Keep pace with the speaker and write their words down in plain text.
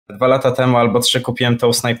2 lata temu albo 3 kupiłem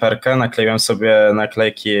tą snajperkę, nakleiłem sobie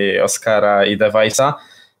naklejki Oscara i Device'a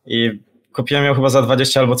i kupiłem ją chyba za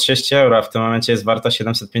 20 albo 30 euro, a w tym momencie jest warta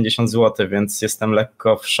 750 zł, więc jestem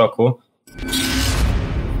lekko w szoku.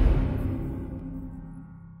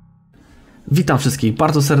 Witam wszystkich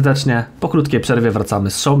bardzo serdecznie. Po krótkiej przerwie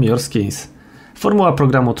wracamy z Show Me Your Skins. Formuła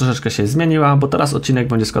programu troszeczkę się zmieniła, bo teraz odcinek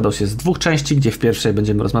będzie składał się z 2 części, gdzie w pierwszej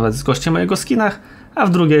będziemy rozmawiać z gościem o jego skinach, a w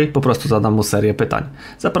drugiej po prostu zadam mu serię pytań.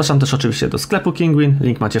 Zapraszam też oczywiście do sklepu Kinguin,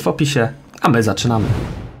 link macie w opisie, a my zaczynamy.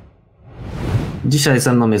 Dzisiaj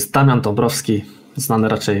ze mną jest Damian Dąbrowski, znany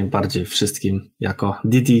raczej bardziej wszystkim jako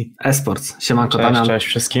DD Esport. Siemanko. Cześć, Damian. cześć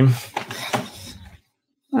wszystkim.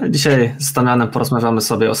 Dzisiaj z Damianem porozmawiamy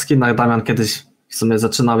sobie o skinach. Damian kiedyś w sumie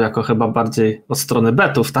zaczynał jako chyba bardziej od strony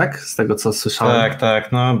betów, tak? Z tego co słyszałem.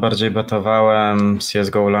 Tak, no bardziej betowałem,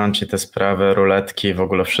 CSGO Launch i te sprawy, ruletki, w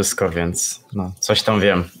ogóle wszystko, więc no coś tam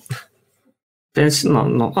wiem. Więc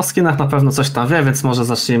no o skinach na pewno coś tam wie, więc może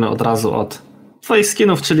zacznijmy od razu od twoich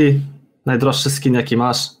skinów, czyli najdroższy skin jaki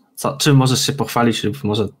masz. Czym możesz się pochwalić lub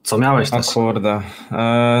może co miałeś też? O kurde,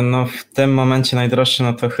 no w tym momencie najdroższy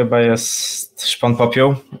no to chyba jest szpon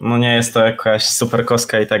popiół. No nie jest to jakaś super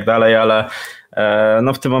kostka i tak dalej, ale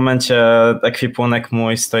no w tym momencie ekwipunek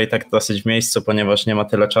mój stoi tak dosyć w miejscu, ponieważ nie ma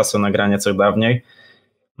tyle czasu na granie co dawniej.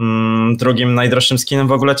 Drugim najdroższym skinem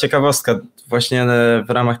w ogóle ciekawostka. Właśnie w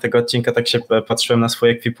ramach tego odcinka tak się patrzyłem na swój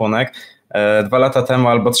ekwipunek. 2 lata temu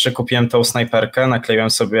albo 3 kupiłem tą snajperkę, nakleiłem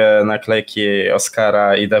sobie naklejki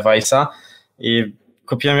Oscara i Device'a i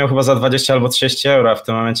kupiłem ją chyba za 20 albo 30 euro, a w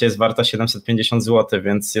tym momencie jest warta 750 zł,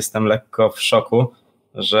 więc jestem lekko w szoku,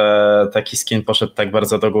 że taki skin poszedł tak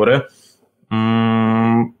bardzo do góry.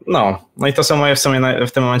 No i to są moje w sumie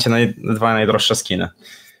w tym momencie dwa najdroższe skiny.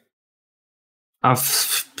 A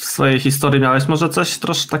w swojej historii miałeś może coś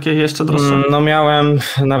troszkę takie jeszcze droższe? No miałem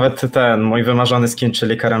nawet mój wymarzony skin,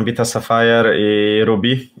 czyli Karambita Sapphire i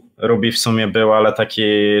Ruby. Ruby w sumie był, ale taki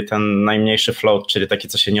ten najmniejszy float, czyli taki,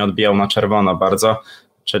 co się nie odbijał na czerwono bardzo,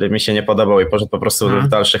 czyli mi się nie podobał i poszedł po prostu w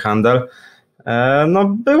dalszy handel. No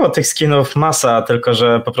było tych skinów masa, tylko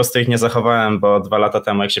że po prostu ich nie zachowałem, bo 2 lata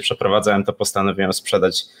temu jak się przeprowadzałem, to postanowiłem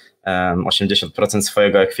sprzedać 80%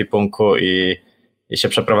 swojego ekwipunku i się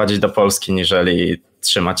przeprowadzić do Polski, niżeli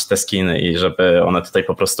trzymać te skiny i żeby one tutaj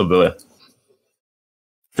po prostu były.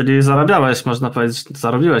 Czyli zarabiałeś, można powiedzieć,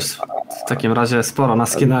 zarobiłeś w takim razie sporo na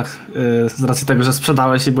skinach z racji tego, że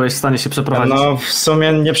sprzedałeś i byłeś w stanie się przeprowadzić. No w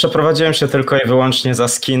sumie nie przeprowadziłem się tylko i wyłącznie za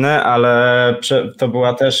skiny, ale to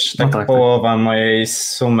była też połowa mojej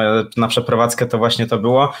sumy na przeprowadzkę, to właśnie to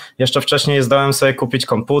było. Jeszcze wcześniej zdałem sobie kupić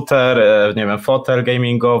komputer, nie wiem, fotel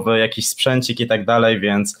gamingowy, jakiś sprzęcik i tak dalej,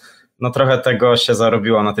 więc no trochę tego się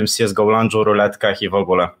zarobiło na tym CSGO Launchu, ruletkach i w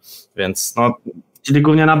ogóle, więc no... Czyli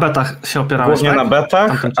głównie na betach się opierałeś, Głównie tak? na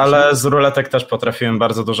betach, ale z ruletek też potrafiłem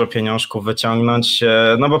bardzo dużo pieniążków wyciągnąć,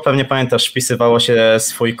 no bo pewnie pamiętasz, wpisywało się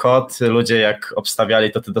swój kod, ludzie jak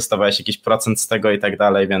obstawiali, to ty dostawałeś jakiś procent z tego i tak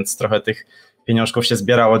dalej, więc trochę tych pieniążków się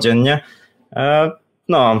zbierało dziennie.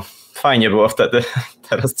 No, fajnie było wtedy,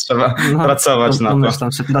 teraz trzeba pracować na to. Myślę,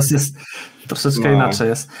 że teraz jest troszeczkę inaczej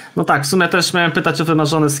jest. No tak, w sumie też miałem pytać o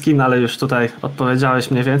wymarzony skin, ale już tutaj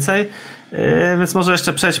odpowiedziałeś mniej więcej, więc może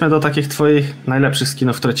jeszcze przejdźmy do takich twoich najlepszych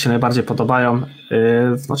skinów, które ci się najbardziej podobają,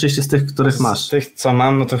 oczywiście z tych, których masz. Z tych, co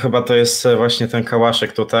mam, no to chyba to jest właśnie ten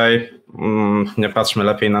kałaszek tutaj, nie patrzmy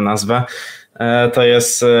lepiej na nazwę. To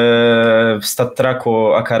jest w stat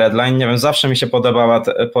tracku AK Redline, nie wiem, zawsze mi się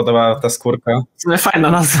podobała ta skórka.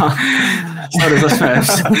 Fajna nazwa. Sorry, zaśmiałem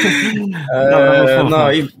się.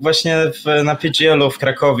 No i właśnie na PGL-u w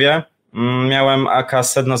Krakowie miałem AK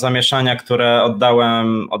sedno zamieszania, które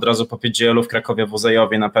oddałem od razu po PGL-u w Krakowie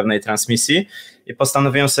WZ-owi na pewnej transmisji i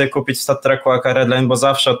postanowiłem sobie kupić w stat tracku AK Redline, bo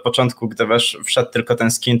zawsze od początku, gdy wszedł tylko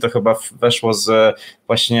ten skin, to chyba weszło z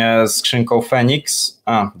właśnie skrzynką Phoenix.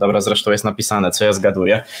 Dobra, zresztą jest napisane, co ja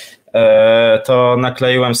zgaduję. To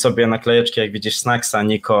nakleiłem sobie naklejeczki, jak widzisz, Snacksa,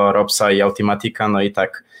 Niko, Robsa i Automatica, no i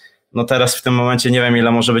tak. No teraz w tym momencie nie wiem,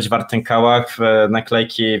 ile może być wart ten kałak.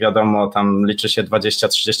 Naklejki, wiadomo, tam liczy się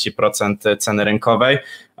 20-30% ceny rynkowej,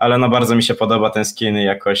 ale no bardzo mi się podoba ten skin i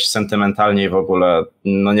jakoś sentymentalnie i w ogóle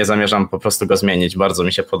no nie zamierzam po prostu go zmienić. Bardzo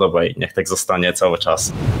mi się podoba i niech tak zostanie cały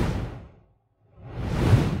czas.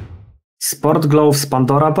 Sport Gloves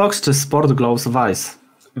Pandora Box czy Sport Gloves Vice?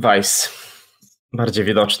 Vice. Bardziej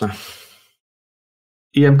widoczne.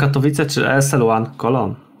 Iem Katowice czy ESL1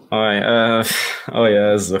 Cologne? O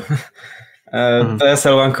Jezu.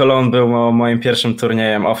 ESL1 Cologne był moim pierwszym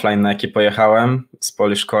turniejem offline, na jaki pojechałem z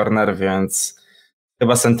Polish Corner, więc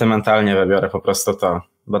chyba sentymentalnie wybiorę po prostu to.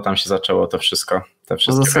 bo tam się zaczęło to wszystko.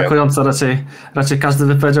 Zaskakująco, raczej każdy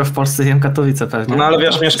by powiedział w Polsce Iem Katowice pewnie. No ale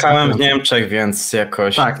wiesz, mieszkałem w Niemczech, więc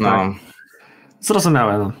jakoś tak.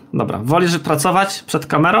 Zrozumiałe, no. Dobra. Wolisz pracować przed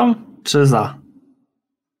kamerą, czy za?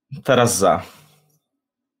 Teraz za.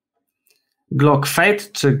 Glock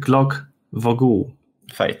Fate, czy Glock w ogóle?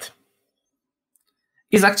 Fate.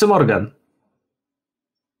 Izak czy Morgan?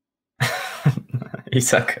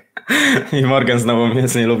 Izak. I Morgan znowu mnie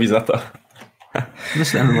nie lubi za to.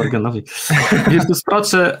 Myślałem Morganowi. Virtus Pro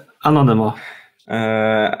czy Anonymo?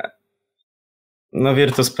 No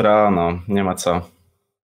Virtus Pro, no nie ma co.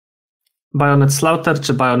 Bayonet Slaughter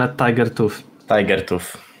czy Bayonet Tiger Tooth? Tiger Tooth.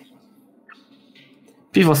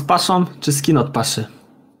 Piwo z paszą czy skin od paszy?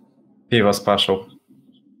 Piwo z paszą.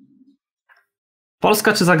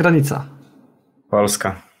 Polska czy zagranica?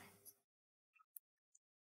 Polska.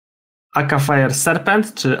 AK Fire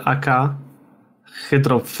Serpent czy AK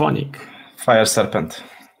Hydrophonic? Fire Serpent.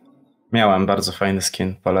 Miałem bardzo fajny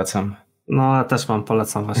skin, polecam. No ja też mam,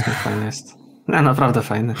 polecam właśnie, fajny jest. Naprawdę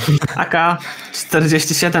fajny. AK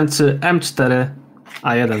 47 czy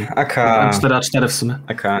M4A1? AK. M4A4 w sumie.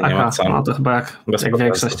 AK, nie ma co. No to chyba jak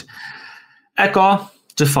większość. Eco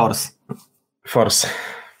czy Force? Force.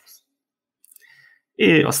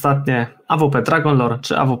 I ostatnie, AWP Dragon Lore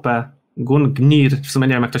czy AWP Gungnir? W sumie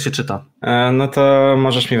nie wiem, jak to się czyta. No to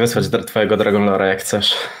możesz mi wysłać twojego Dragon Lore'a, jak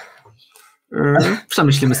chcesz.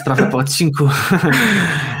 Przemyślimy sprawę po odcinku.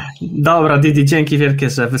 Dobra, Didi, dzięki wielkie,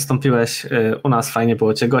 że wystąpiłeś u nas. Fajnie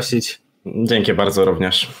było cię gościć. Dzięki bardzo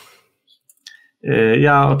również.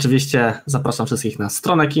 Ja oczywiście zapraszam wszystkich na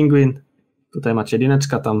stronę Kinguin. Tutaj macie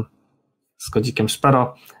lineczka tam z kodzikiem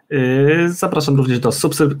Szpero. Zapraszam również do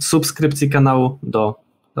subskrypcji kanału, do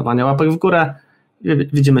dawania łapek w górę.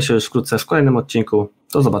 Widzimy się już wkrótce w kolejnym odcinku.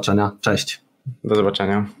 Do zobaczenia. Cześć. Do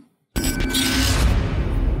zobaczenia.